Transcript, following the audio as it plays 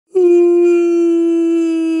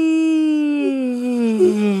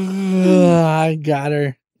I got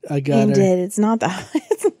her. You did. It's not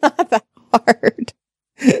that hard.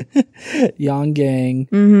 Yon gang.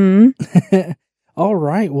 Mm-hmm. All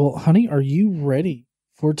right. Well, honey, are you ready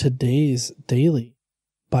for today's daily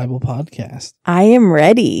Bible podcast? I am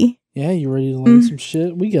ready. Yeah, you ready to learn some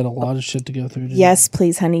shit? We got a lot of shit to go through today. Yes,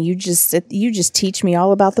 please, honey. You just teach me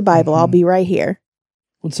all about the Bible. I'll be right here.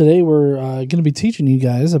 Well, today we're going to be teaching you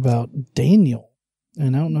guys about Daniel.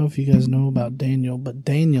 And I don't know if you guys know about Daniel, but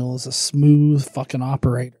Daniel is a smooth fucking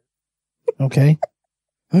operator. Okay?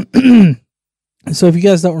 So if you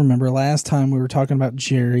guys don't remember, last time we were talking about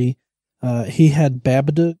Jerry. He had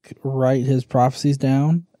Babadook write his prophecies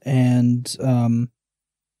down, and a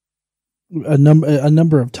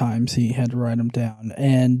number of times he had to write them down,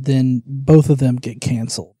 and then both of them get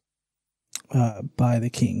canceled by the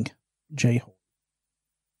king, Jehu.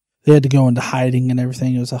 They had to go into hiding and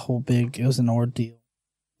everything. It was an ordeal.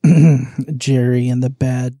 Jerry and the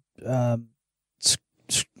bad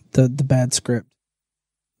bad script.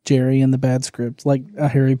 Jerry and the bad script, like a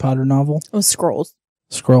Harry Potter novel. Oh, Scrolls.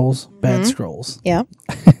 Bad scrolls. Yeah.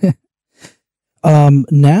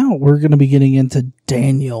 Now we're going to be getting into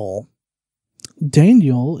Daniel.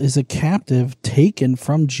 Daniel is a captive taken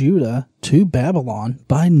from Judah to Babylon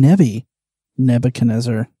by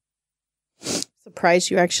Nebuchadnezzar. Surprised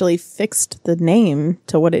you actually fixed the name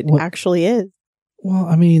to what it actually is. Well,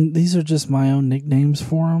 I mean, these are just my own nicknames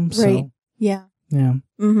for him. Right. So, yeah. Yeah.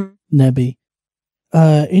 Mm-hmm. Nebby.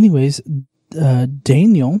 Anyways,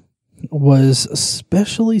 Daniel was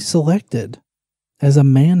specially selected as a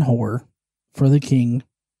man whore for the king.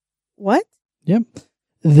 What? Yep.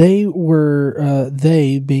 They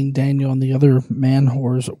being Daniel and the other man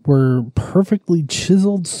whores, were perfectly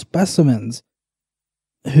chiseled specimens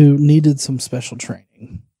who needed some special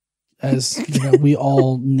training. As, we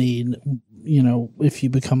all need, if you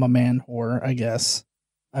become a man whore, I guess.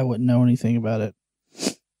 I wouldn't know anything about it.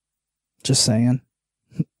 Just saying.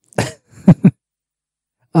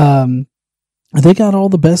 They got all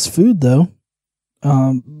the best food though.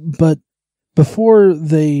 But before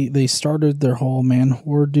they started their whole man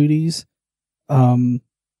whore duties,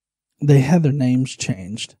 they had their names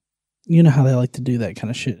changed. You know how they like to do that kind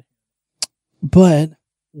of shit. But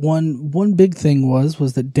one big thing was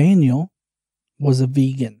that Daniel was a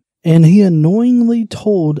vegan, and he annoyingly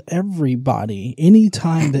told everybody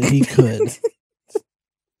anytime that he could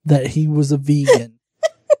that he was a vegan.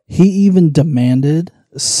 He even demanded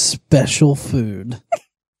special food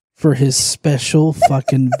for his special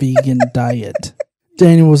fucking vegan diet.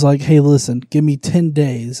 Daniel was like, hey, listen, give me 10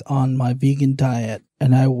 days on my vegan diet,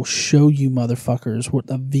 and I will show you motherfuckers what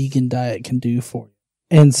a vegan diet can do for you.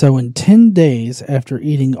 And so in 10 days, after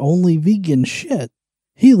eating only vegan shit,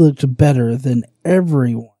 he looked better than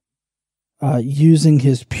everyone, using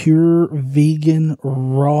his pure vegan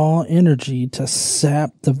raw energy to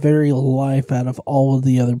sap the very life out of all of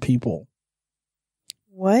the other people.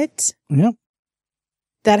 What? Yep.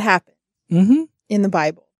 That happened in the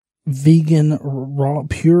Bible.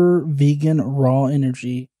 Pure vegan raw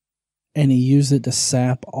energy, and he used it to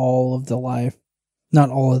sap all of the life,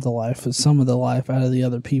 not all of the life, but some of the life out of the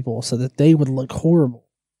other people, so that they would look horrible,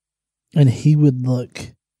 and he would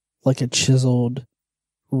look like a chiseled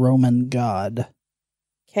Roman god.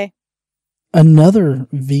 Okay. Another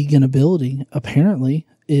vegan ability, apparently,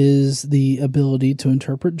 is the ability to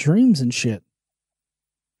interpret dreams and shit.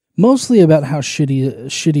 Mostly about how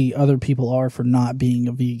shitty other people are for not being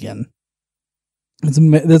a vegan.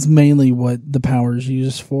 That's mainly what the power is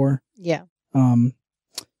used for. Yeah. And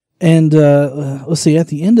let's see, at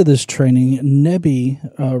the end of this training, Nebby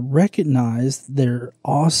recognized their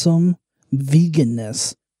awesome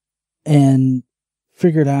veganness and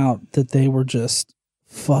figured out that they were just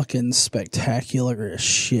fucking spectacular as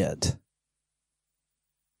shit.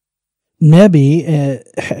 Nebby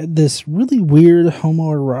had this really weird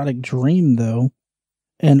homoerotic dream, though,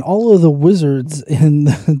 and all of the wizards in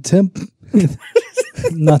the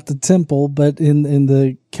not the temple, but in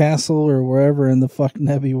the castle or wherever in the fuck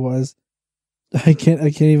Nebby was. I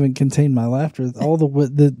can't even contain my laughter.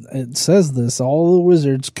 It says this. All the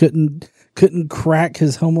wizards couldn't crack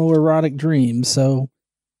his homoerotic dream. So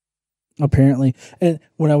apparently, and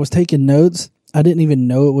when I was taking notes, I didn't even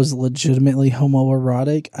know it was legitimately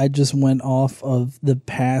homoerotic. I just went off of the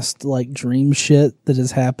past dream shit that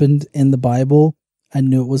has happened in the Bible. I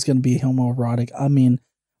knew it was going to be homoerotic. I mean,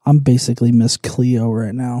 I'm basically Miss Cleo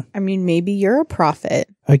right now. I mean, maybe you're a prophet.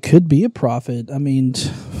 I could be a prophet. I mean,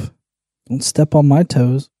 don't step on my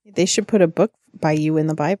toes. They should put a book by you in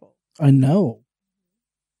the Bible. I know.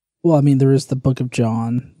 Well, I mean, there is the book of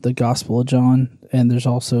John, the Gospel of John, and there's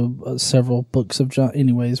also several books of John.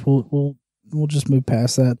 Anyways, we'll just move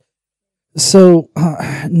past that. So,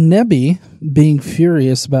 Nebby, being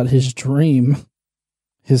furious about his dream,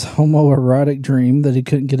 his homoerotic dream that he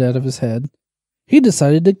couldn't get out of his head, he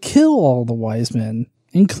decided to kill all the wise men,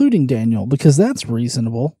 including Daniel, because that's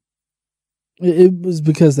reasonable. It was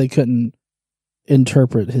because they couldn't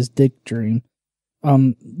interpret his dick dream.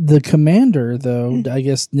 The commander, though, I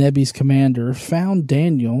guess Nebby's commander, found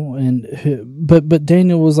Daniel, but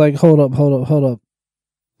Daniel was like, hold up.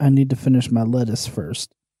 I need to finish my lettuce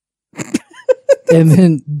first. And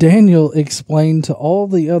then Daniel explained to all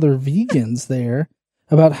the other vegans there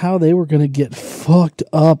about how they were going to get fucked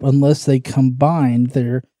up unless they combined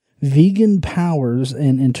their vegan powers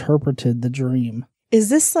and interpreted the dream. Is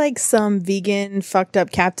this like some vegan fucked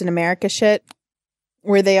up Captain America shit?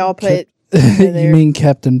 Where they all put... You mean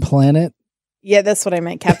Captain Planet? Yeah, that's what I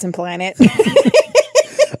meant, Captain Planet.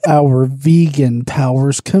 Our vegan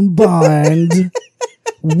powers combined,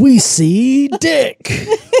 we see dick.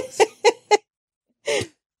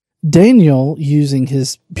 Daniel, using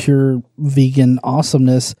his pure vegan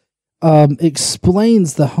awesomeness,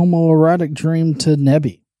 explains the homoerotic dream to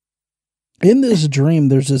Nebby. In this dream,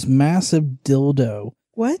 there's this massive dildo.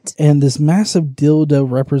 What? And this massive dildo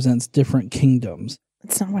represents different kingdoms.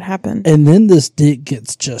 That's not what happened. And then this dick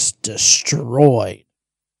gets just destroyed.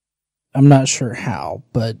 I'm not sure how,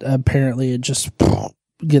 but apparently it just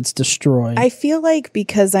gets destroyed. I feel like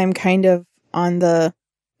because I'm kind of on the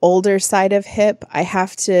older side of hip, I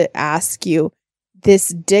have to ask you, this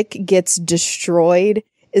dick gets destroyed.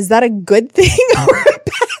 Is that a good thing or a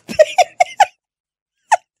bad thing?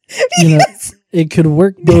 It could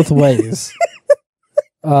work both ways.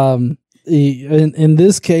 In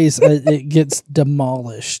this case, it gets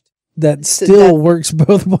demolished. That still works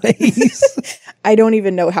both ways. I don't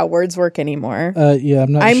even know how words work anymore. Yeah,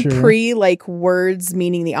 I'm sure. I'm pre like words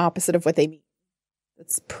meaning the opposite of what they mean.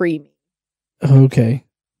 That's pre me. Okay.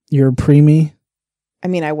 You're a preemie? I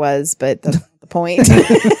mean, I was, but that's not the point.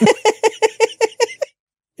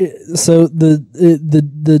 So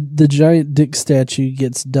the giant dick statue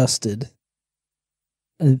gets dusted.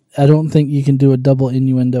 I don't think you can do a double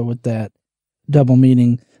innuendo with that. Double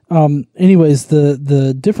meaning. Anyways,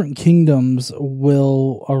 the different kingdoms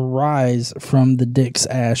will arise from the dick's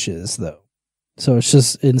ashes, though. So it's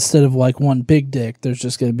just, instead of like one big dick, there's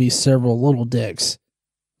just going to be several little dicks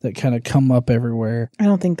that kind of come up everywhere. I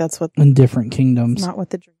don't think that's what... In different kingdoms. Not what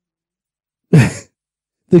the dream...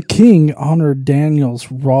 The king honored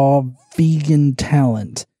Daniel's raw vegan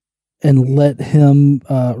talent and let him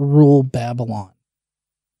rule Babylon.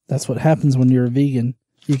 That's what happens when you're a vegan.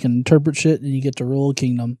 You can interpret shit and you get to rule a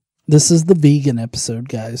kingdom. This is the vegan episode,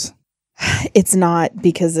 guys. It's not,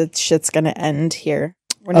 because shit's going to end here.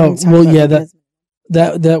 That's going to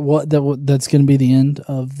be the end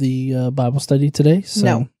of the Bible study today.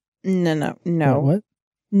 So. No. What?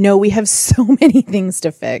 No, we have so many things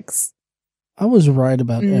to fix. I was right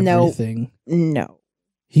about everything. No.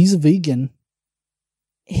 He's a vegan.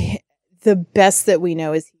 The best that we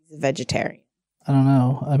know is he's a vegetarian. I don't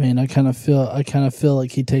know. I mean, I kind of feel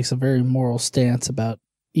like he takes a very moral stance about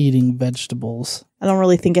eating vegetables. I don't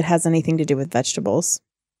really think it has anything to do with vegetables.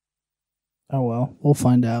 Oh well, we'll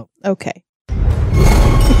find out. Okay.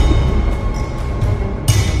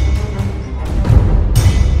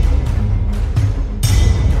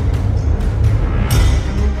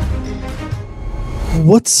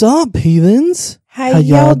 What's up, heathens? How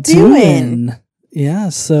y'all doing? Yeah,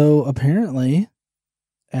 so apparently,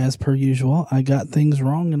 as per usual, I got things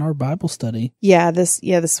wrong in our Bible study. Yeah, this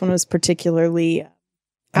one was particularly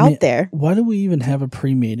out there. Why do we even have a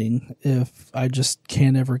pre-meeting if I just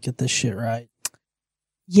can't ever get this shit right?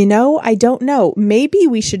 I don't know. Maybe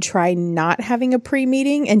we should try not having a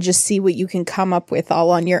pre-meeting and just see what you can come up with all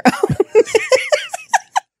on your own.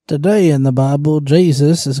 Today in the Bible,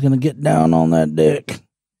 Jesus is going to get down on that dick.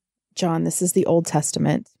 John, this is the Old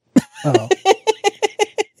Testament. Oh.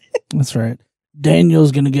 That's right.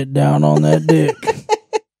 Daniel's going to get down on that dick.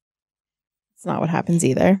 It's not what happens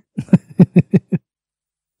either.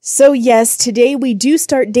 So yes, today we do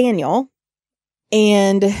start Daniel.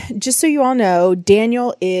 And just so you all know,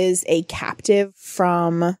 Daniel is a captive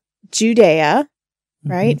from Judea,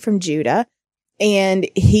 right? Mm-hmm. From Judah. And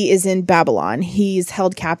he is in Babylon. He's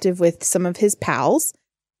held captive with some of his pals.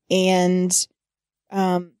 And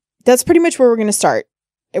that's pretty much where we're going to start.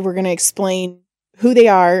 We're going to explain who they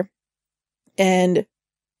are and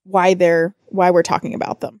why we're talking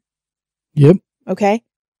about them. Yep. Okay.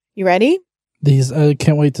 You ready? I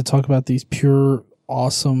can't wait to talk about these pure,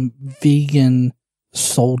 awesome, vegan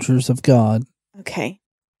soldiers of God. Okay.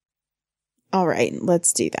 All right.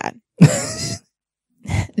 Let's do that.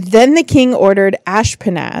 Then the king ordered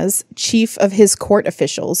Ashpenaz, chief of his court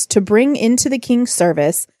officials, to bring into the king's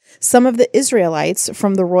service some of the Israelites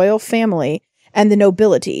from the royal family and the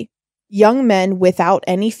nobility, young men without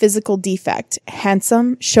any physical defect,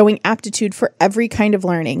 handsome, showing aptitude for every kind of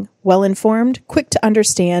learning, well-informed, quick to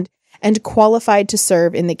understand, and qualified to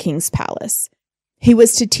serve in the king's palace. He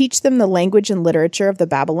was to teach them the language and literature of the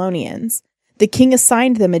Babylonians. The king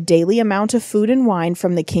assigned them a daily amount of food and wine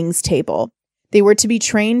from the king's table. They were to be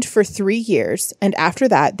trained for 3 years, and after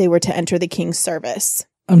that, they were to enter the king's service.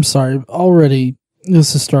 I'm sorry, already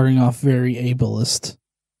this is starting off very ableist.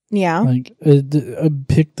 Yeah. Like,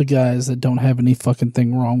 pick the guys that don't have any fucking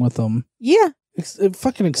thing wrong with them. Yeah.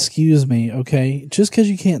 Fucking excuse me, okay? Just because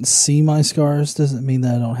you can't see my scars doesn't mean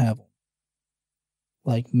that I don't have them.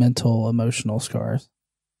 Like, mental, emotional scars.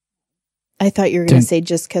 I thought you were going to say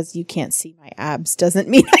just because you can't see my abs doesn't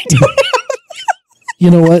mean I don't have them. You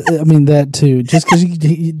know what? I mean, that too. Just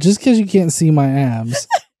because you can't see my abs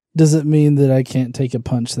doesn't mean that I can't take a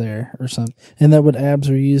punch there or something. And that what abs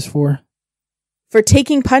are used for? For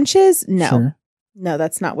taking punches? No. Sure. No,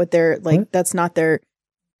 that's not what they're like. What? That's not their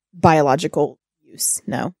biological use.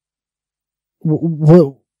 No.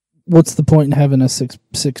 What's the point in having a six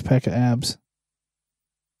pack of abs?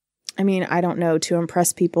 I mean, I don't know, to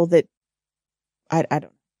impress people that I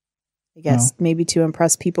don't. I guess maybe to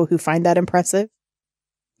impress people who find that impressive.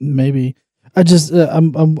 Maybe. I just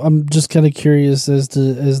I'm just kind of curious as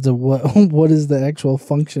to what is the actual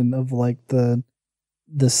function of like the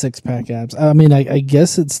 6-pack abs. I mean, I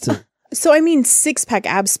guess it's to. So I mean, 6-pack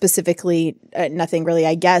abs specifically, nothing really,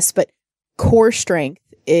 I guess, but core strength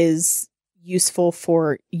is useful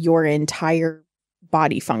for your entire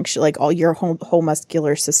body function, like all your whole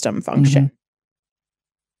muscular system function. Mm-hmm.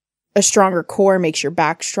 A stronger core makes your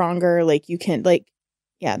back stronger. Like you can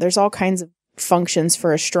there's all kinds of functions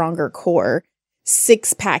for a stronger core.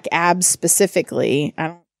 6-pack abs specifically, I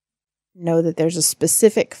don't know that there's a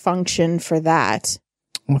specific function for that.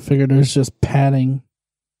 I figured there's just padding.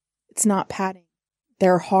 It's not padding.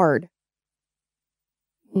 They're hard.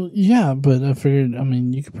 Well, yeah, but I figured, I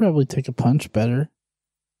mean, you could probably take a punch better.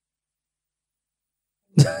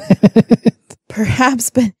 Perhaps,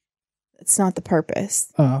 but that's not the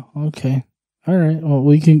purpose. Oh, okay. All right. Well,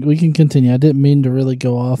 we can continue. I didn't mean to really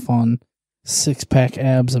go off on 6-pack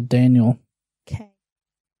abs of Daniel. Okay.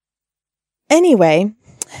 Anyway,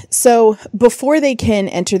 so before they can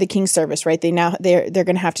enter the king's service, right? They're going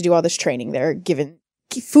to have to do all this training. They're given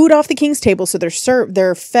food off the king's table, so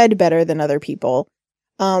they're fed better than other people.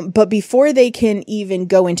 But before they can even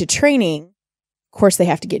go into training, of course, they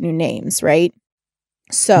have to get new names, right?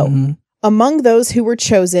 So among those who were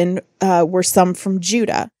chosen were some from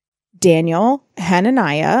Judah: Daniel,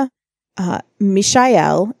 Hananiah,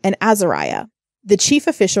 Mishael, and Azariah. The chief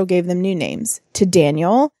official gave them new names. To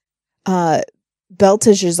Daniel,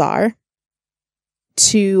 Belteshazzar;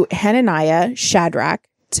 to Hananiah, Shadrach;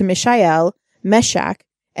 to Mishael, Meshach;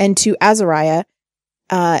 and to Azariah,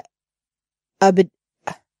 Abednego.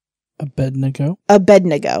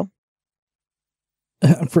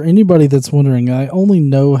 For anybody that's wondering, I only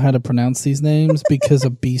know how to pronounce these names because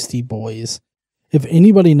of Beastie Boys. If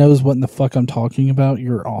anybody knows what in the fuck I'm talking about,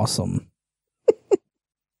 you're awesome.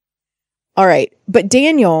 All right. But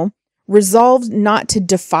Daniel resolved not to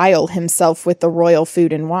defile himself with the royal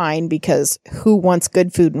food and wine, because who wants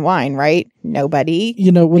good food and wine, right? Nobody.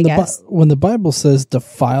 You know, when the Bible says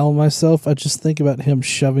defile myself, I just think about him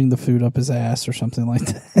shoving the food up his ass or something like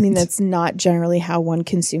that. I mean, that's not generally how one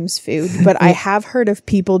consumes food, but I have heard of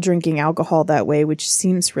people drinking alcohol that way, which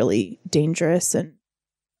seems really dangerous and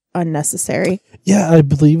unnecessary. Yeah, I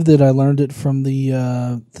believe that I learned it from the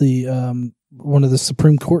one of the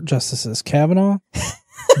Supreme Court justices, Kavanaugh.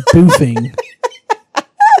 Boofing.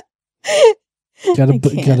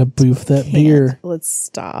 Gotta boof that beer. Let's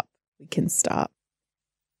stop. We can stop.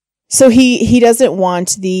 So he doesn't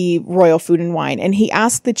want the royal food and wine, and he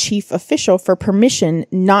asked the chief official for permission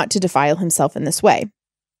not to defile himself in this way.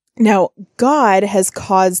 Now, God has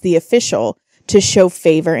caused the official to show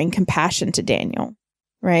favor and compassion to Daniel,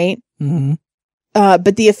 right? Mm-hmm.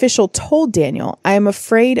 But the official told Daniel, "I am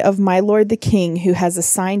afraid of my lord the king, who has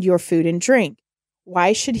assigned your food and drink.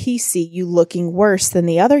 Why should he see you looking worse than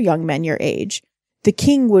the other young men your age? The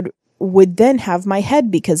king would then have my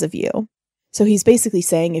head because of you." So he's basically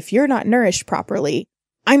saying, if you're not nourished properly,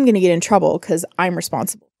 I'm going to get in trouble because I'm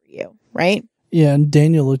responsible for you, right? Yeah, and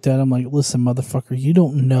Daniel looked at him like, "Listen, motherfucker, you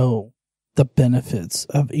don't know the benefits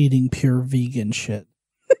of eating pure vegan shit.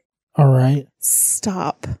 All right?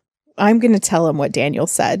 Stop. I'm going to tell him what Daniel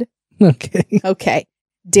said. Okay. Okay.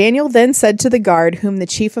 Daniel then said to the guard whom the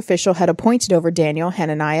chief official had appointed over Daniel,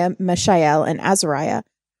 Hananiah, Mishael, and Azariah,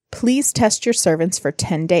 "Please test your servants for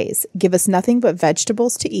 10 days. Give us nothing but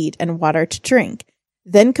vegetables to eat and water to drink.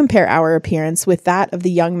 Then compare our appearance with that of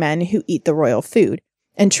the young men who eat the royal food,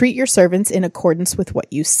 and treat your servants in accordance with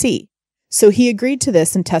what you see." So he agreed to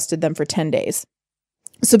this and tested them for 10 days.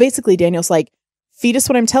 So basically, Daniel's like, feed us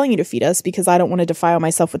what I'm telling you to feed us because I don't want to defile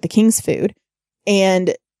myself with the king's food.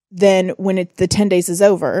 And then when the 10 days is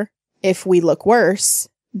over, if we look worse,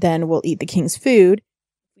 then we'll eat the king's food.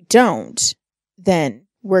 If we don't, then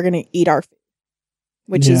we're going to eat our food,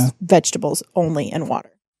 which is vegetables only and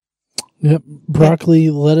water. Yep. Broccoli,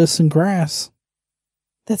 lettuce, and grass.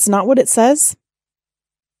 That's not what it says.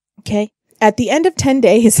 Okay. At the end of 10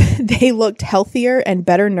 days, they looked healthier and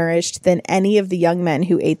better nourished than any of the young men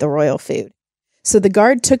who ate the royal food. So the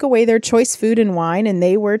guard took away their choice food and wine, and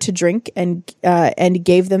they were to drink and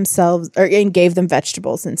gave them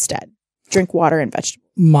vegetables instead. Drink water and vegetables.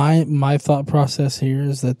 My thought process here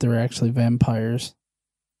is that they're actually vampires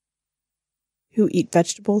who eat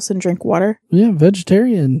vegetables and drink water. Yeah,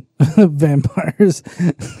 vegetarian vampires.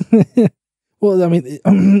 Well, I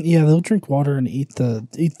mean, yeah, they'll drink water and eat the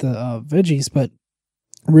veggies, but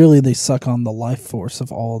really they suck on the life force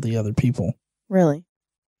of all the other people. Really?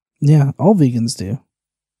 Yeah, all vegans do.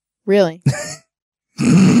 Really?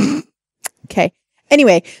 Okay.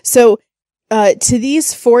 Anyway, so to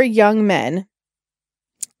these 4 young men,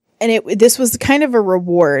 and this was kind of a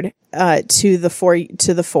reward to the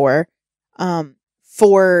four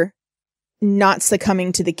for not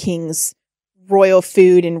succumbing to the king's royal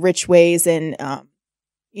food and rich ways, and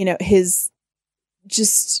his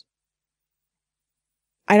just,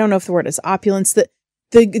 I don't know if the word is opulence,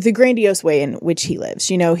 the grandiose way in which he lives.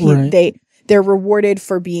 They're rewarded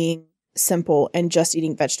for being simple and just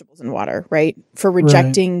eating vegetables and water, right? For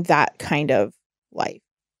rejecting that kind of life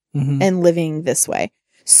and living this way.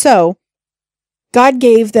 So God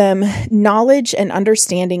gave them knowledge and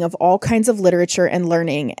understanding of all kinds of literature and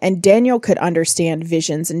learning, and Daniel could understand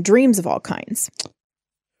visions and dreams of all kinds.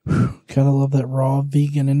 Gotta love that raw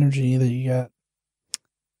vegan energy that you got.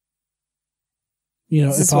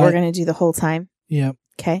 This is what we're going to do the whole time. Yeah.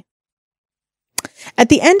 Okay. At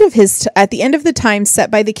the end of the time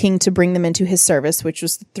set by the king to bring them into his service, which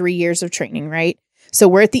was 3 years of training, right? So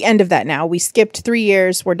we're at the end of that now. We skipped 3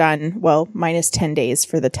 years. We're done. Well, minus 10 days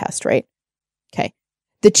for the test, right? Okay.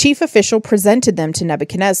 The chief official presented them to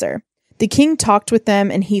Nebuchadnezzar. The king talked with them,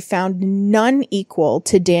 and he found none equal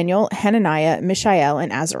to Daniel, Hananiah, Mishael,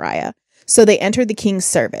 and Azariah. So they entered the king's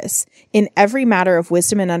service. In every matter of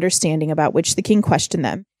wisdom and understanding about which the king questioned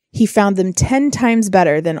them, he found them 10 times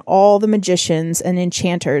better than all the magicians and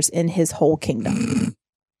enchanters in his whole kingdom.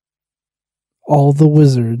 All the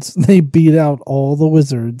wizards. They beat out all the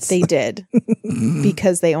wizards. They did.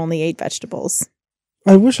 Because they only ate vegetables.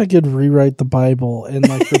 I wish I could rewrite the Bible and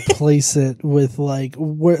replace it with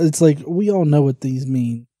where it's we all know what these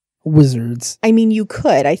mean. Wizards. I mean, you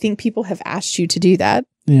could. I think people have asked you to do that.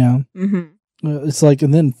 Yeah. Mm-hmm. It's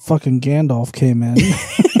and then fucking Gandalf came in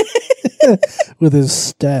with his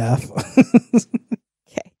staff.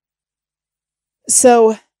 Okay.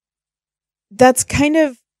 So that's kind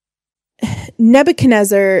of,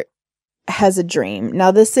 Nebuchadnezzar has a dream.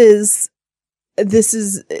 Now this is,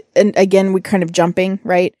 and again, we're kind of jumping,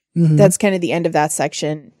 right? Mm-hmm. That's kind of the end of that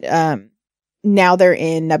section. Now they're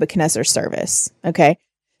in Nebuchadnezzar's service. Okay.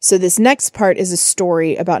 So this next part is a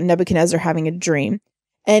story about Nebuchadnezzar having a dream.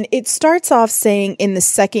 And it starts off saying in the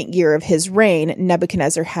 2nd year of his reign,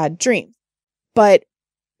 Nebuchadnezzar had dreams. But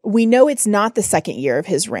we know it's not the 2nd year of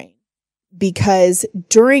his reign, because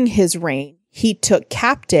during his reign, he took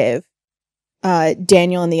captive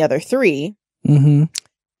Daniel and the other 3. Mm-hmm.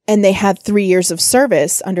 And they had 3 years of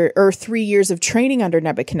service 3 years of training under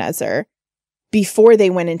Nebuchadnezzar before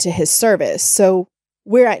they went into his service. So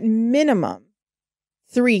we're at minimum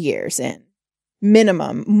 3 years in.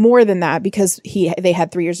 Minimum, more than that, because they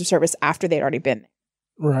had 3 years of service after they'd already been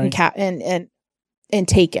right and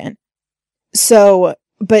taken. So,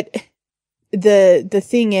 but the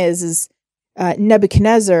thing is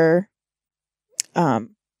Nebuchadnezzar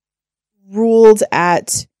ruled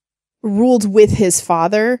with his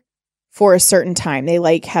father for a certain time.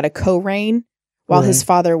 They had a co-reign while his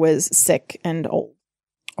father was sick and old.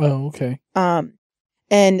 Oh, okay.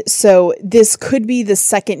 And so this could be the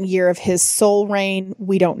 2nd year of his sole reign.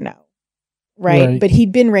 We don't know. Right? But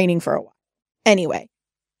he'd been reigning for a while. Anyway,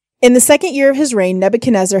 in the 2nd year of his reign,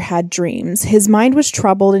 Nebuchadnezzar had dreams. His mind was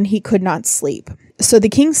troubled and he could not sleep. So the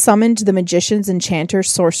king summoned the magicians,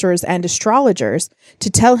 enchanters, sorcerers, and astrologers to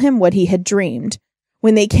tell him what he had dreamed.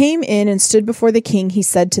 When they came in and stood before the king, he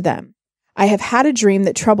said to them, I have had a dream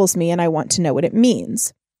that troubles me, and I want to know what it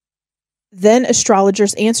means." Then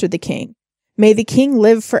astrologers answered the king, "May the king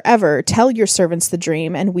live forever. Tell your servants the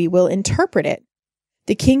dream, and we will interpret it."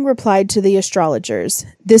 The king replied to the astrologers,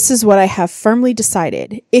 "This is what I have firmly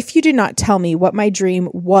decided. If you do not tell me what my dream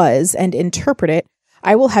was and interpret it,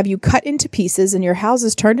 I will have you cut into pieces and your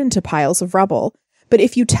houses turned into piles of rubble. But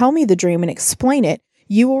if you tell me the dream and explain it,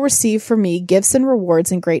 you will receive from me gifts and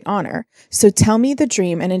rewards and great honor. So tell me the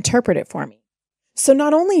dream and interpret it for me." So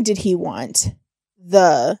not only did he want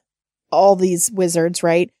all these wizards,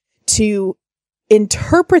 right, to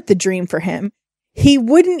interpret the dream for him, he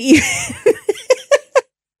wouldn't even...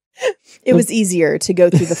 It was easier to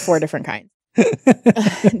go through the 4 different kinds.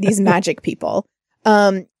 These magic people.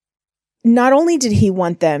 Not only did he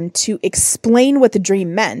want them to explain what the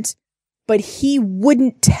dream meant, but he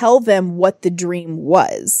wouldn't tell them what the dream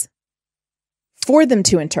was for them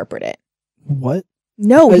to interpret it. What?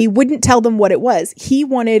 No, he wouldn't tell them what it was. He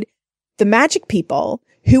wanted the magic people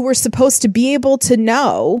who were supposed to be able to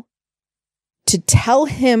know to tell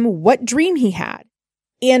him what dream he had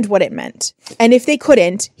and what it meant. And if they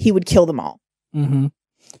couldn't, he would kill them all. Mm-hmm.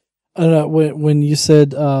 When you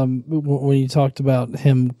said, when you talked about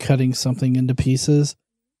him cutting something into pieces,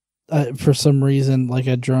 for some reason, like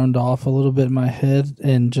I droned off a little bit in my head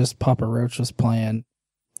and just Papa Roach was playing.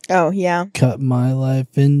 Oh, yeah. Cut my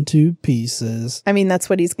life into pieces. I mean, that's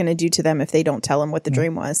what he's going to do to them if they don't tell him what the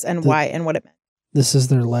dream was and why and what it meant. This is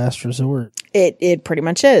their last resort. It pretty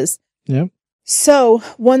much is. Yep. So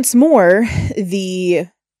once more, the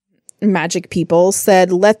magic people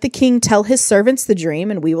said, "Let the king tell his servants the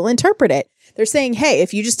dream and we will interpret it." They're saying, "Hey,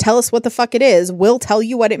 if you just tell us what the fuck it is, we'll tell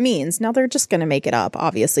you what it means." Now they're just going to make it up,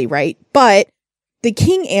 obviously, right? But the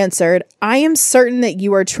king answered, "I am certain that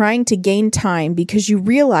you are trying to gain time because you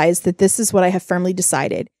realize that this is what I have firmly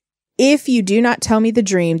decided. If you do not tell me the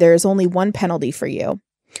dream, there is only one penalty for you.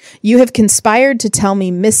 You have conspired to tell me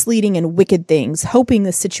misleading and wicked things, hoping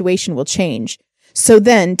the situation will change. So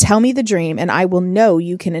then tell me the dream and I will know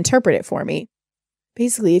you can interpret it for me."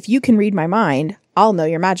 Basically, if you can read my mind, I'll know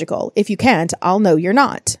you're magical. If you can't, I'll know you're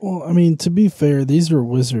not. Well, I mean, to be fair, these are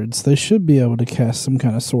wizards. They should be able to cast some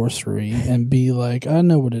kind of sorcery and be like, "I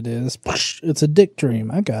know what it is. It's a dick dream.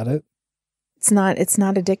 I got it." It's not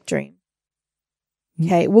a dick dream.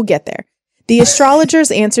 Okay, we'll get there. The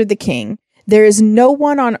astrologers answered the king, "There is no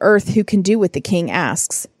one on earth who can do what the king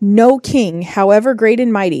asks. No king, however great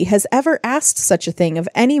and mighty, has ever asked such a thing of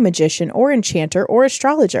any magician or enchanter or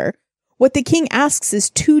astrologer. What the king asks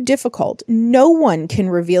is too difficult. No one can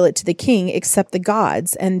reveal it to the king except the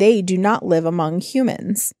gods, and they do not live among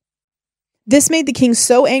humans." This made the king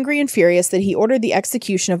so angry and furious that he ordered the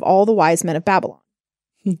execution of all the wise men of Babylon.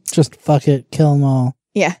 Just fuck it. Kill them all.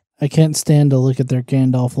 Yeah. I can't stand to look at their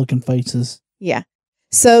Gandalf-looking faces. Yeah.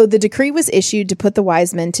 So the decree was issued to put the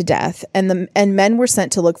wise men to death, and men were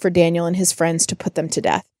sent to look for Daniel and his friends to put them to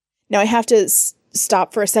death. Now I have to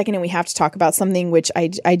stop for a second, and we have to talk about something which I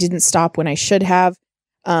didn't stop when I should have.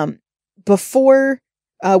 Before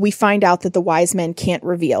we find out that the wise men can't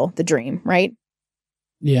reveal the dream, right?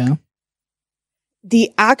 Yeah.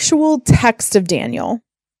 The actual text of Daniel,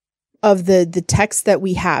 of the text that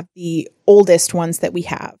we have, the oldest ones that we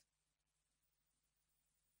have,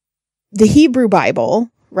 the Hebrew Bible,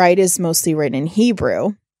 right, is mostly written in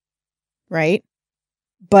Hebrew, right?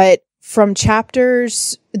 But from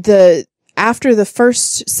after the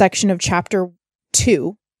first section of chapter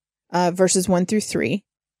 2, verses 1 through 3,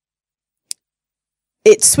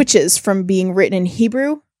 it switches from being written in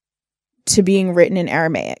Hebrew to being written in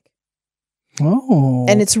Aramaic. Oh.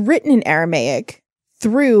 And it's written in Aramaic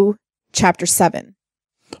through chapter 7.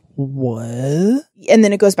 What? And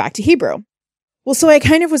then it goes back to Hebrew. Well, so I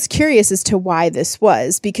kind of was curious as to why this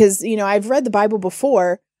was, because, I've read the Bible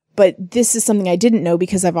before, but this is something I didn't know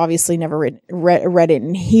because I've obviously never read it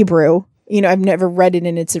in Hebrew. I've never read it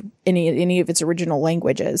in any of its original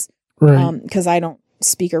languages, right? Because I don't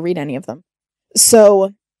speak or read any of them.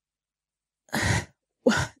 So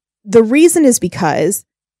the reason is because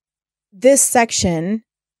this section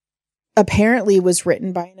apparently was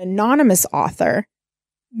written by an anonymous author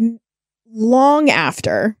long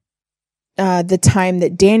after the time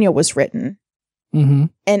that Daniel was written, mm-hmm.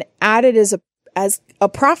 and added as a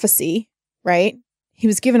prophecy, right? He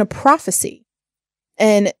was given a prophecy.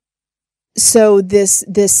 And so this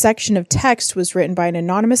section of text was written by an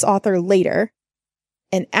anonymous author later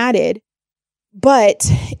and added, but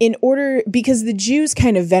because the Jews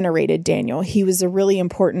kind of venerated Daniel, he was a really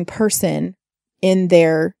important person in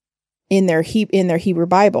their Hebrew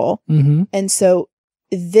Bible. Mm-hmm. And so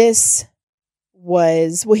this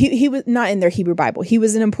was, he was not in their Hebrew Bible. He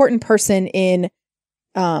was an important person in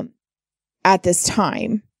at this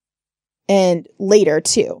time. And later,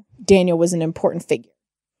 too, Daniel was an important figure.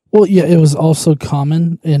 Well, yeah, it was also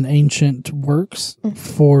common in ancient works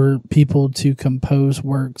for people to compose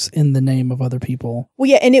works in the name of other people. Well,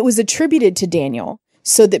 yeah, and it was attributed to Daniel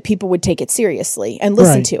so that people would take it seriously and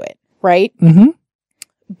listen to it, right? Mm-hmm.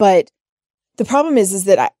 But the problem is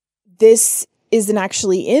that this isn't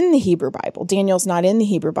actually in the Hebrew Bible. Daniel's not in the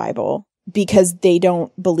Hebrew Bible because they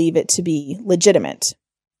don't believe it to be legitimate.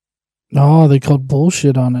 Oh, they called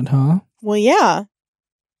bullshit on it, huh? Well, yeah.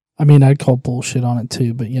 I mean, I'd call bullshit on it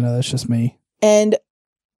too, but that's just me. And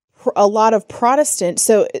a lot of Protestants,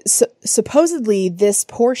 so supposedly this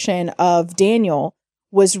portion of Daniel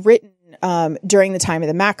was written during the time of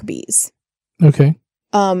the Maccabees. Okay.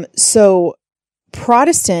 So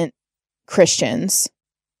Protestant Christians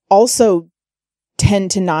also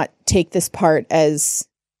tend to not take this part as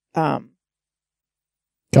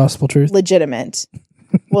gospel truth, legitimate.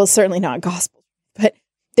 Well, certainly not gospel, but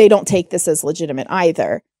they don't take this as legitimate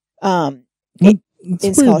either. In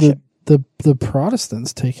scholarship, the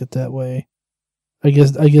Protestants take it that way. I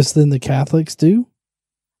guess then the Catholics do.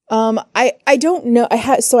 I don't know.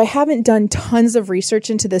 I haven't done tons of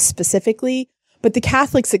research into this specifically, but the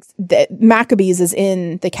Catholics, the Maccabees is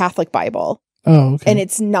in the Catholic Bible. Oh, okay. And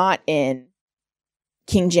it's not in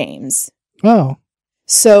King James. Oh.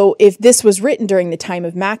 So if this was written during the time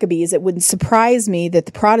of Maccabees, it wouldn't surprise me that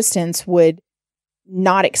the Protestants would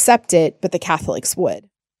not accept it, but the Catholics would.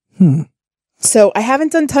 So I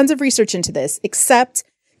haven't done tons of research into this, except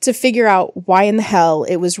to figure out why in the hell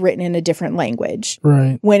it was written in a different language.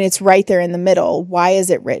 Right. When it's right there in the middle, why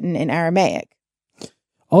is it written in Aramaic?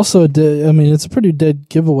 Also, it's a pretty dead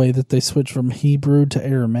giveaway that they switched from Hebrew to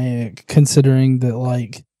Aramaic, considering that,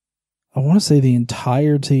 I want to say the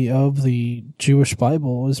entirety of the Jewish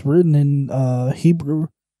Bible is written in Hebrew.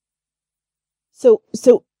 So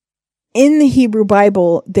in the Hebrew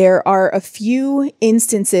Bible, there are a few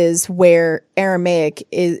instances where Aramaic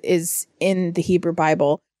is in the Hebrew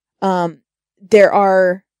Bible. There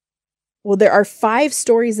are 5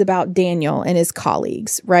 stories about Daniel and his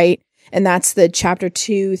colleagues, right? And that's the chapter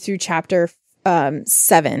 2 through chapter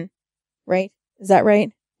 7, right? Is that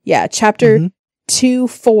right? Yeah, chapter 2,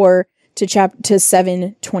 4 to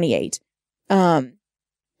 7:28.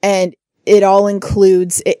 And it all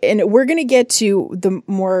includes, and we're going to get to the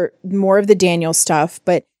more of the Daniel stuff,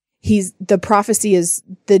 but the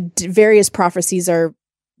various prophecies are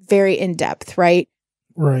very in depth, right?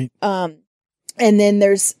 Right. And then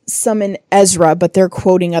there's some in Ezra, but they're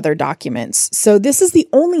quoting other documents. So this is the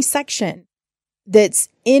only section that's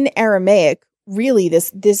in Aramaic, really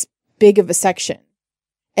this big of a section.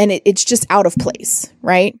 And it's just out of place,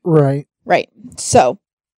 right? Right. Right. So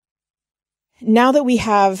now that we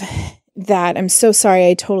have that, I'm so sorry.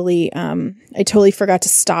 I totally forgot to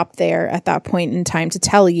stop there at that point in time to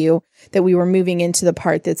tell you that we were moving into the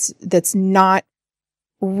part that's not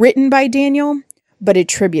written by Daniel, but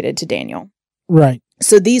attributed to Daniel. Right.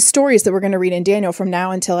 So these stories that we're going to read in Daniel from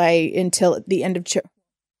now until the end of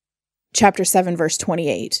chapter 7, verse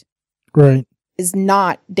 28. Right. Is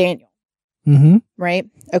not Daniel. Mm-hmm. Right?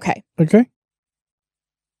 Okay. Okay.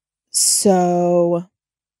 So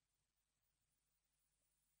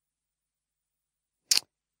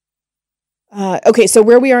okay, so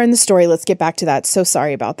where we are in the story, let's get back to that. So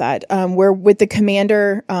sorry about that. We're with the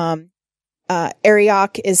commander,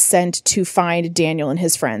 Arioch is sent to find Daniel and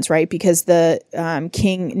his friends, right? Because the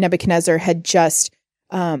King Nebuchadnezzar had just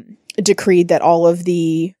decreed that all of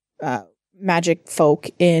the magic folk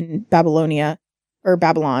in Babylon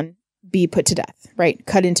be put to death, right?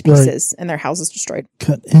 Cut into pieces and their houses destroyed.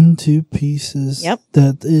 Cut into pieces. Yep.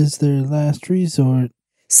 That is their last resort.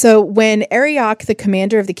 So when Arioch, the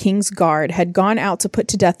commander of the king's guard, had gone out to put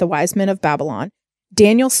to death the wise men of Babylon,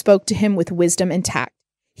 Daniel spoke to him with wisdom and tact.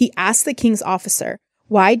 He asked the king's officer,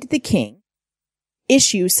 why did the king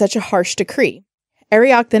issue such a harsh decree?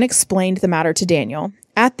 Arioch then explained the matter to Daniel.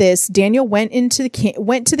 At this, Daniel went to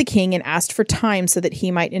the king and asked for time so that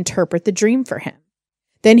he might interpret the dream for him.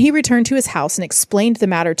 Then he returned to his house and explained the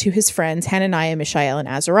matter to his friends Hananiah, Mishael, and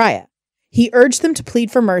Azariah. He urged them to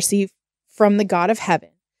plead for mercy from the God of heaven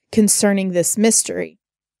concerning this mystery,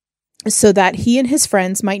 so that he and his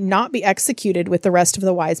friends might not be executed with the rest of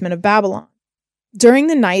the wise men of Babylon. During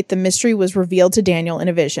the night, the mystery was revealed to Daniel in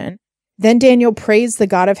a vision. Then Daniel praised the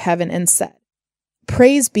God of heaven and said,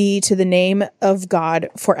 Praise be to the name of God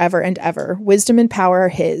forever and ever. Wisdom and power are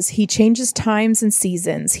his. He changes times and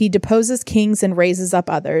seasons. He deposes kings and raises up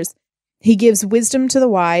others. He gives wisdom to the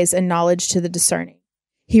wise and knowledge to the discerning.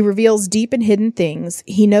 He reveals deep and hidden things.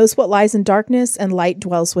 He knows what lies in darkness, and light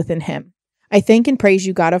dwells within him. I thank and praise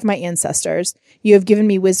you, God of my ancestors. You have given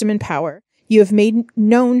me wisdom and power. You have made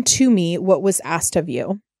known to me what was asked of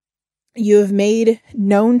you. You have made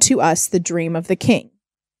known to us the dream of the king.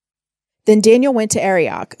 Then Daniel went to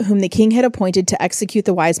Arioch, whom the king had appointed to execute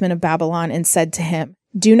the wise men of Babylon, and said to him,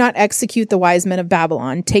 do not execute the wise men of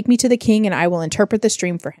Babylon. Take me to the king, and I will interpret this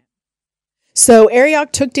dream for him. So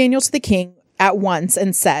Arioch took Daniel to the king at once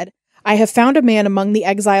and said, I have found a man among the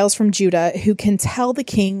exiles from Judah who can tell the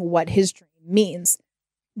king what his dream means.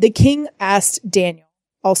 The king asked Daniel,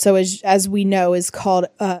 also as we know is called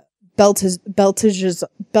Belteshazzar.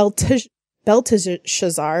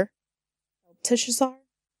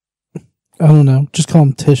 I don't know. Just call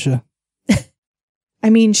him Tisha. I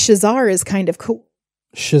mean, Shazar is kind of cool.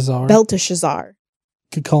 Shazar. Belteshazzar.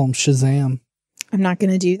 Could call him Shazam. I'm not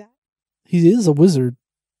going to do that. He is a wizard.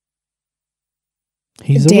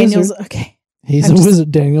 He's Daniel's, a wizard. okay. He's a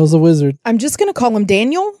wizard. Daniel's a wizard. I'm just going to call him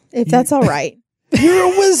Daniel, if that's all right.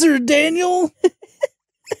 You're a wizard, Daniel.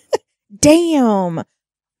 Damn.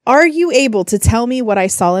 Are you able to tell me what I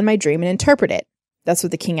saw in my dream and interpret it? That's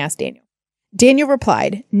what the king asked Daniel. Daniel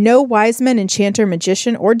replied, no wise man, enchanter,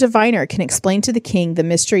 magician, or diviner can explain to the king the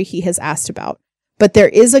mystery he has asked about. But there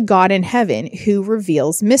is a God in heaven who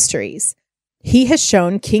reveals mysteries. He has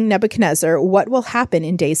shown King Nebuchadnezzar what will happen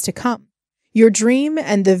in days to come. Your dream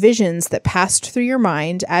and the visions that passed through your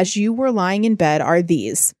mind as you were lying in bed are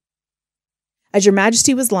these. As your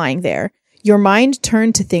majesty was lying there, your mind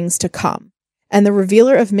turned to things to come, and the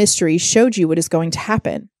revealer of mysteries showed you what is going to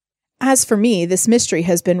happen. As for me, this mystery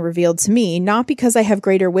has been revealed to me, not because I have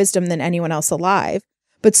greater wisdom than anyone else alive,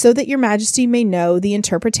 but so that your majesty may know the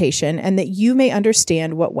interpretation and that you may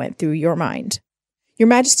understand what went through your mind. Your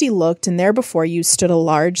majesty looked, and there before you stood a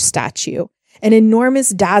large statue, an enormous,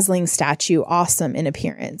 dazzling statue, awesome in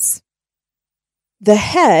appearance. The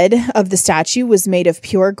head of the statue was made of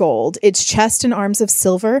pure gold, its chest and arms of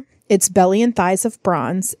silver, its belly and thighs of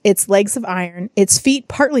bronze, its legs of iron, its feet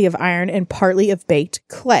partly of iron and partly of baked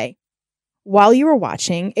clay. While you were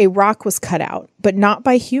watching, a rock was cut out, but not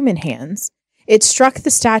by human hands. It struck the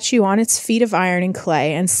statue on its feet of iron and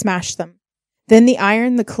clay and smashed them. Then the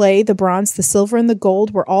iron, the clay, the bronze, the silver, and the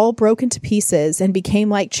gold were all broken to pieces and became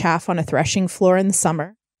like chaff on a threshing floor in the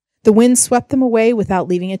summer. The wind swept them away without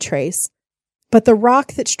leaving a trace. But the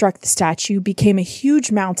rock that struck the statue became a huge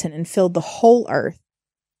mountain and filled the whole earth.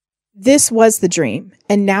 This was the dream,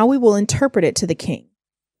 and now we will interpret it to the king.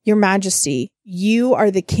 Your Majesty, you are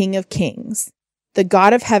the King of Kings. The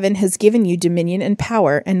God of heaven has given you dominion and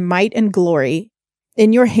power and might and glory.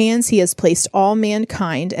 In your hands he has placed all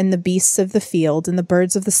mankind and the beasts of the field and the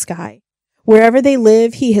birds of the sky. Wherever they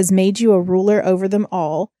live, he has made you a ruler over them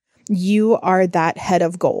all. You are that head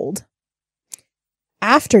of gold.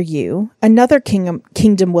 After you, another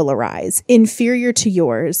kingdom will arise, inferior to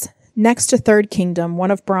yours. Next, a third kingdom,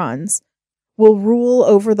 one of bronze, will rule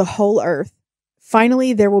over the whole earth.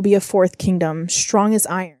 Finally, there will be a fourth kingdom, strong as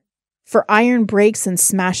iron. For iron breaks and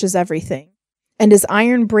smashes everything. And as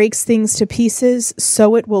iron breaks things to pieces,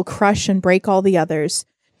 so it will crush and break all the others,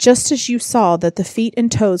 just as you saw that the feet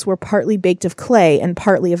and toes were partly baked of clay and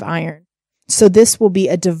partly of iron. So this will be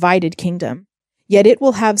a divided kingdom. Yet it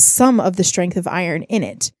will have some of the strength of iron in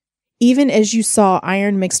it, even as you saw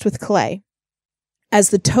iron mixed with clay. As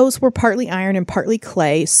the toes were partly iron and partly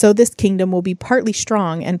clay, so this kingdom will be partly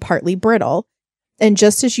strong and partly brittle. And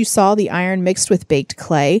just as you saw the iron mixed with baked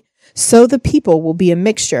clay, so the people will be a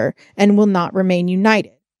mixture and will not remain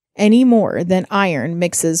united, any more than iron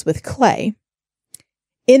mixes with clay.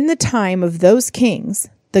 In the time of those kings,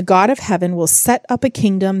 the God of heaven will set up a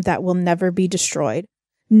kingdom that will never be destroyed,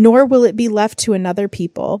 nor will it be left to another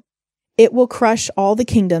people. It will crush all the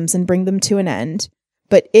kingdoms and bring them to an end,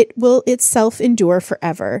 but it will itself endure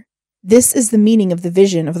forever. This is the meaning of the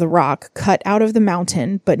vision of the rock cut out of the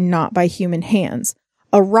mountain, but not by human hands.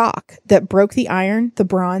 A rock that broke the iron, the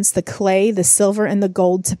bronze, the clay, the silver, and the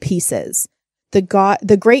gold to pieces. The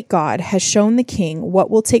great God has shown the king what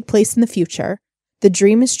will take place in the future. The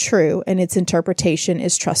dream is true, and its interpretation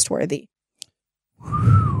is trustworthy.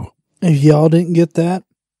 If y'all didn't get that,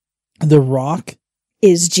 the rock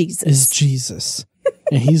is Jesus.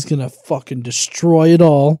 And he's going to fucking destroy it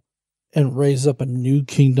all and raise up a new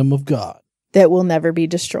kingdom of God. That will never be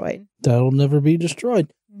destroyed. That'll never be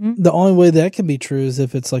destroyed. Mm-hmm. The only way that can be true is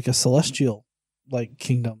if it's like a celestial like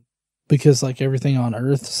kingdom. Because like everything on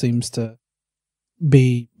earth seems to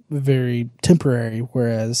be very temporary,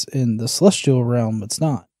 whereas in the celestial realm it's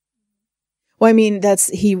not. Well, I mean,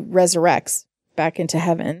 he resurrects back into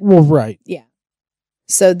heaven. Well, right. Yeah.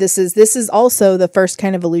 So this is also the first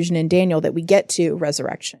kind of allusion in Daniel that we get to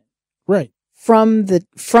resurrection. Right. From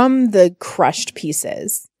the crushed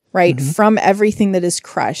pieces, right? Mm-hmm. From everything that is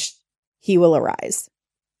crushed, he will arise.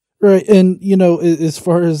 Right. And, as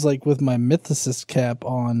far as like with my mythicist cap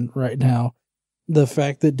on right now, the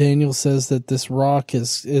fact that Daniel says that this rock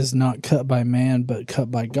is not cut by man, but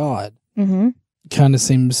cut by God, kind of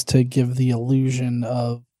seems to give the illusion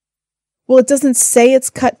of. Well, it doesn't say it's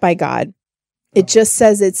cut by God. It just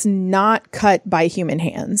says it's not cut by human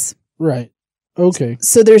hands. Right. Okay.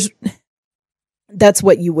 So that's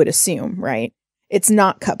what you would assume, right? It's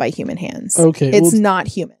not cut by human hands. Okay. It's not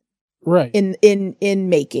human. Right. In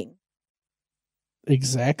making.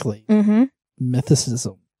 Exactly. Mm-hmm.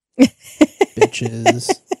 Mythicism. Bitches.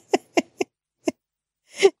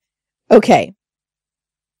 Okay.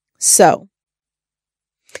 So,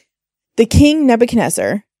 the king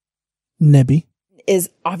Nebuchadnezzar. Nebby. Is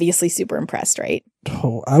obviously super impressed, right?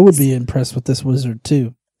 Oh, I would be impressed with this wizard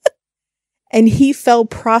too. And he fell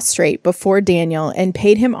prostrate before Daniel and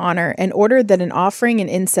paid him honor and ordered that an offering and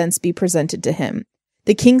incense be presented to him.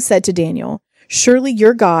 The king said to Daniel, "Surely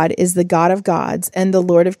your God is the God of gods and the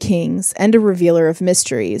Lord of kings and a revealer of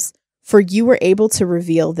mysteries, for you were able to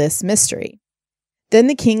reveal this mystery." Then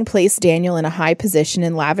the king placed Daniel in a high position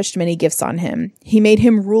and lavished many gifts on him. He made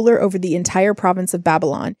him ruler over the entire province of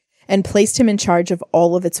Babylon and placed him in charge of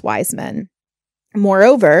all of its wise men.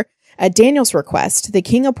 Moreover, at Daniel's request, the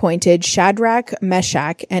king appointed Shadrach,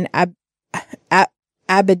 Meshach, and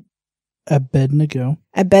Abednego.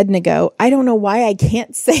 I don't know why I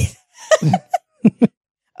can't say that.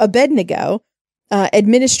 Abednego,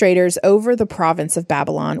 administrators over the province of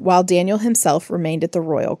Babylon, while Daniel himself remained at the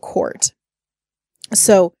royal court.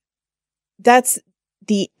 So that's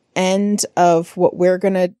the end of what we're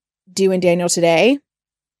going to do in Daniel today.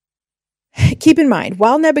 Keep in mind,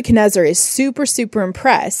 while Nebuchadnezzar is super, super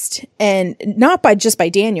impressed, and not just by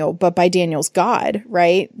Daniel, but by Daniel's God,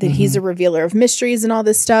 right? That he's a revealer of mysteries and all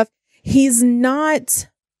this stuff. He's not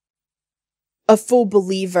a full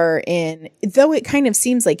believer in, though it kind of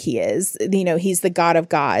seems like he is, he's the God of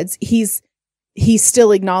gods. He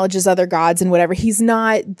still acknowledges other gods and whatever. He's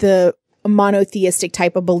not the monotheistic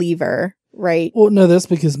type of believer, right? Well, no, that's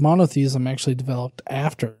because monotheism actually developed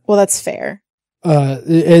after. Well, that's fair.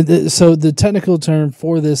 So the technical term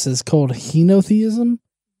for this is called henotheism.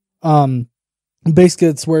 Basically,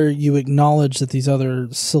 it's where you acknowledge that these other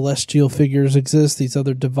celestial figures exist, these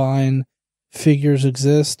other divine figures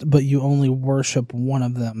exist, but you only worship one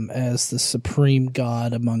of them as the supreme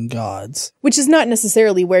god among gods. Which is not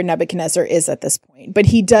necessarily where Nebuchadnezzar is at this point, but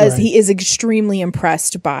he is extremely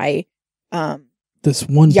impressed by this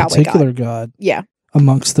one Yahweh particular god. Yeah.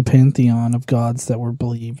 Amongst the pantheon of gods that were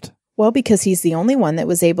believed. Well, because he's the only one that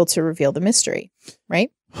was able to reveal the mystery, right?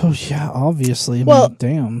 Oh, yeah, obviously.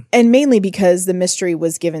 Damn. And mainly because the mystery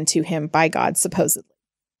was given to him by God, supposedly.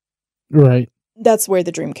 Right. That's where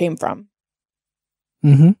the dream came from.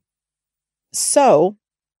 Mm-hmm. So,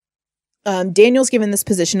 Daniel's given this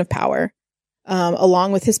position of power,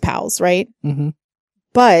 along with his pals, right? Mm-hmm.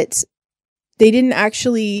 But they didn't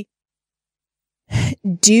actually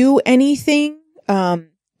do anything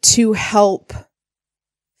to help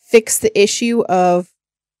fix the issue of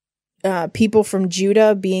people from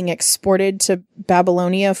Judah being exported to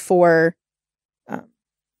Babylonia for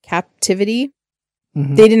captivity.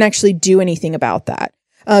 Mm-hmm. They didn't actually do anything about that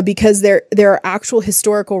because there are actual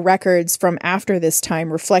historical records from after this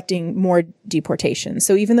time reflecting more deportation.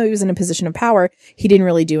 So even though he was in a position of power, he didn't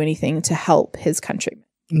really do anything to help his countrymen.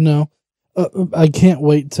 No. I can't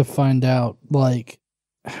wait to find out,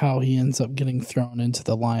 how he ends up getting thrown into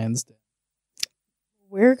the lion's den.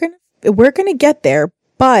 We're gonna get there,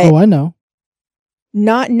 but I know.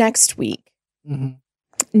 Not next week. Mm-hmm.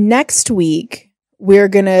 Next week we're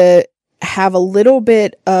gonna have a little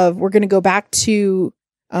bit of. We're gonna go back to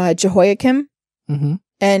Jehoiakim,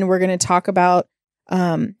 and we're gonna talk about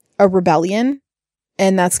a rebellion,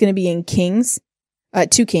 and that's gonna be in Kings,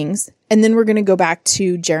 2 Kings, and then we're gonna go back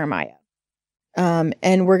to Jeremiah,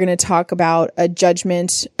 and we're gonna talk about a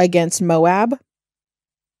judgment against Moab.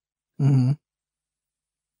 Mm-hmm.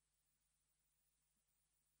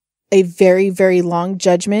 A very, very long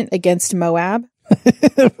judgment against Moab.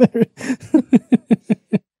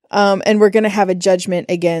 And we're going to have a judgment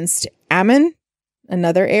against Ammon,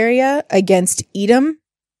 another area, against Edom,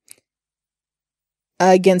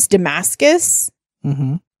 against Damascus,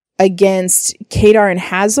 against Kedar and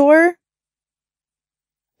Hazor.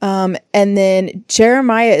 And then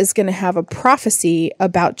Jeremiah is going to have a prophecy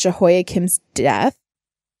about Jehoiakim's death.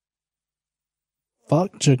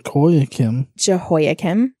 Fuck Jehoiakim.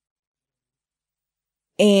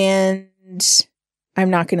 And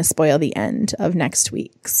I'm not going to spoil the end of next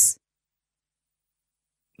week's.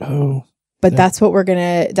 Oh. But that's what we're going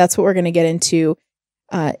to get into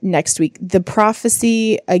next week. The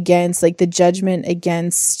prophecy against, like the judgment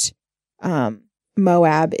against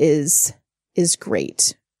Moab is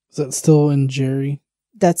great. Is that still in Jerry?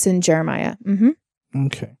 That's in Jeremiah. Mm-hmm.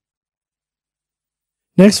 Okay.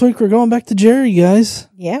 Next week, we're going back to Jerry, guys.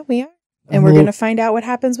 Yeah, we are. And we're going to find out what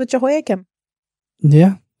happens with Jehoiakim.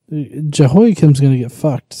 Yeah. Jehoiakim's going to get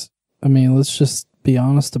fucked. I mean, let's just be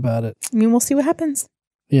honest about it. I mean, we'll see what happens.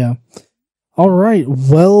 Yeah. All right.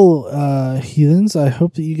 Well, heathens, I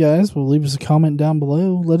hope that you guys will leave us a comment down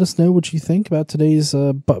below. Let us know what you think about today's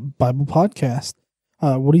Bible podcast.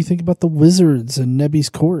 What do you think about the wizards in Nebby's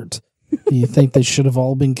court? Do you think they should have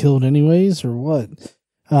all been killed anyways, or what?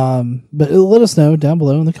 But let us know down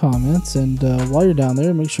below in the comments. And while you're down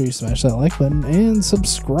there, make sure you smash that like button and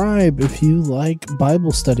subscribe if you like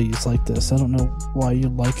Bible studies like this. I don't know why you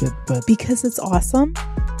like it, but because it's awesome.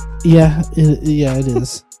 Yeah, it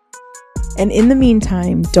is. And in the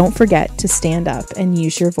meantime, don't forget to stand up and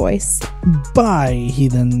use your voice. Bye,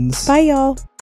 heathens. Bye, y'all.